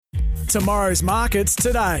Tomorrow's markets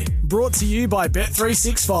today. Brought to you by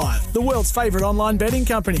Bet365, the world's favourite online betting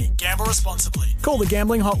company. Gamble responsibly. Call the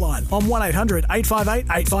gambling hotline on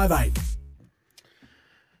 1-800-858-858.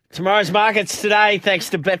 Tomorrow's markets today, thanks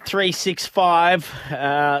to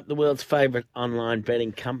Bet365, the world's favourite online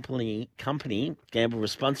betting company. Gamble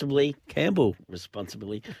responsibly.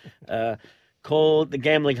 Call the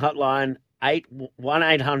gambling hotline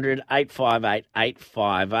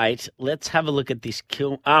 1-800-858-858. Let's have a look at this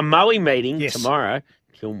Moe meeting tomorrow.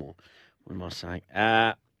 Kilmore. What am I saying?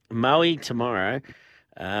 Moe tomorrow.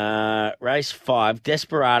 Race 5,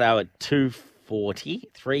 Desperado at 240,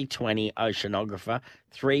 320 Oceanographer,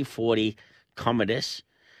 340 Commodus,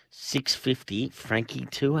 650 Frankie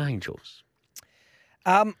Two Angels.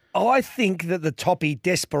 I think that the toppy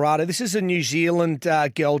Desperado, this is a New Zealand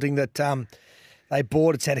gelding that they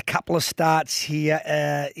bought. It's had a couple of starts here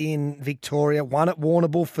in Victoria, one at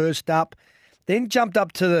Warrnambool first up, then jumped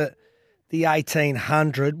up to the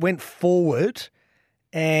 1800, went forward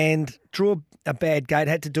and drew a bad gate,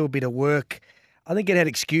 had to do a bit of work. I think it had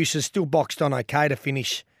excuses, still boxed on okay to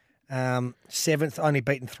finish seventh, only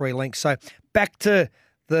beaten 3 lengths. So back to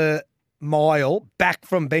the mile, back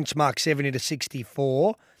from benchmark 70 to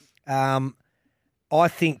 64, I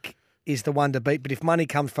think is the one to beat. But if money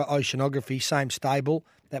comes for Oceanography, same stable,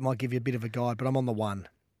 that might give you a bit of a guide, but I'm on the 1.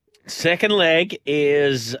 Second leg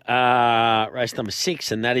is race number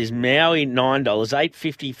 6, and that is Maui, $9,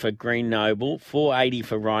 $8.50 for Green Noble, $4.80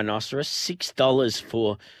 for Rhinoceros, $6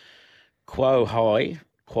 for Quo Hoi,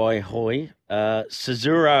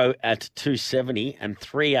 Cesuro at $2.70 and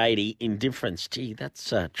 $3.80 Indifference. Gee,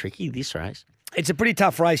 that's tricky, this race. It's a pretty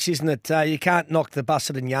tough race, isn't it? You can't knock the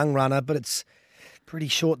Bussetton Young runner, but it's pretty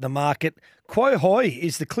short in the market. Quo Hoi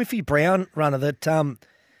is the Cliffy Brown runner that I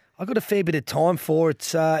got a fair bit of time for.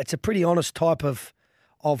 It's a pretty honest type of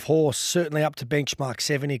horse, certainly up to benchmark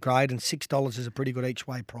 70 grade, and $6 is a pretty good each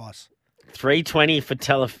way price. $3.20 for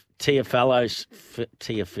Teofilo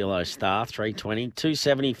Star, $3.20.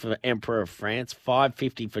 $2.70 for Emperor of France,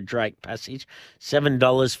 $5.50 for Drake Passage,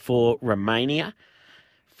 $7 for Romania,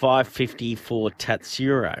 $5.50 for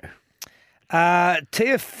Tatsuro.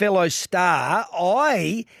 Teofilo Star,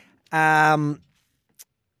 I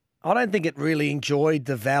don't think it really enjoyed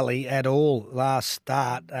the Valley at all last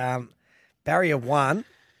start. Barrier 1,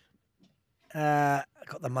 got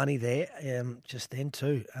the money there just then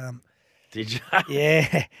too. Did you?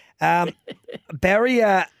 Yeah.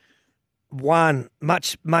 Barrier 1,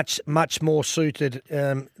 much more suited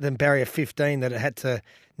than Barrier 15 that it had to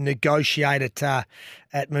negotiate at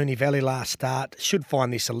Moonee Valley last start. Should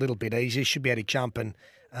find this a little bit easier. Should be able to jump and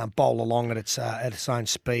bowl along at its own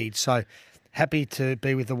speed. So happy to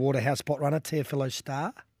be with the Waterhouse pot runner, Teofilo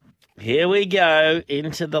Star. Here we go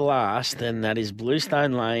into the last, and that is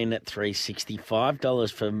Bluestone Lane at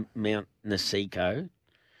 $3.65 for Mount Nasico,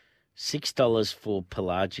 $6 for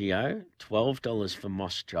Pelagio, $12 for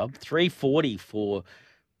Moss Job, $3.40 for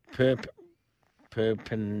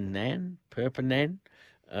Perpignan,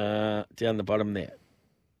 down the bottom there.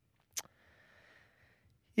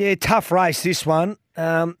 Yeah, tough race, this one.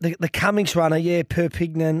 The Cummings runner,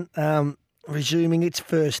 Perpignan, resuming its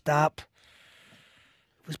first up.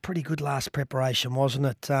 It was pretty good last preparation, wasn't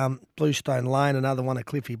it? Bluestone Lane, another one of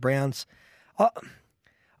Cliffy Brown's. I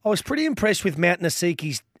was pretty impressed with Mount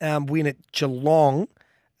Nasiki's win at Geelong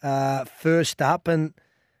first up, and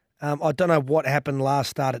I don't know what happened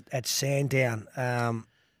last start at Sandown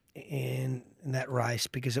in that race,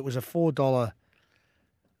 because it was a $4. It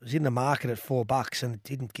was in the market at $4 and it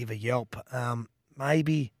didn't give a yelp.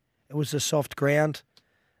 Maybe it was the soft ground.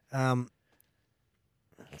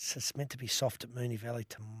 It's meant to be soft at Moonee Valley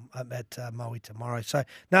at Moe tomorrow. So,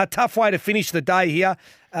 no, tough way to finish the day here.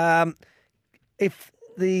 If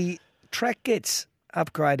the track gets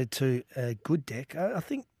upgraded to a good deck, I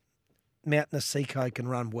think Mount Nasico can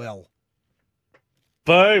run well.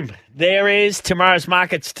 Boom. There is tomorrow's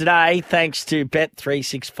markets today, thanks to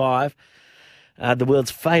Bet365, the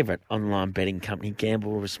world's favourite online betting company.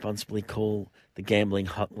 Gamble responsibly. Call the gambling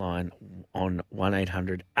hotline on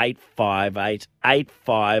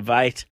 1-800-858-858.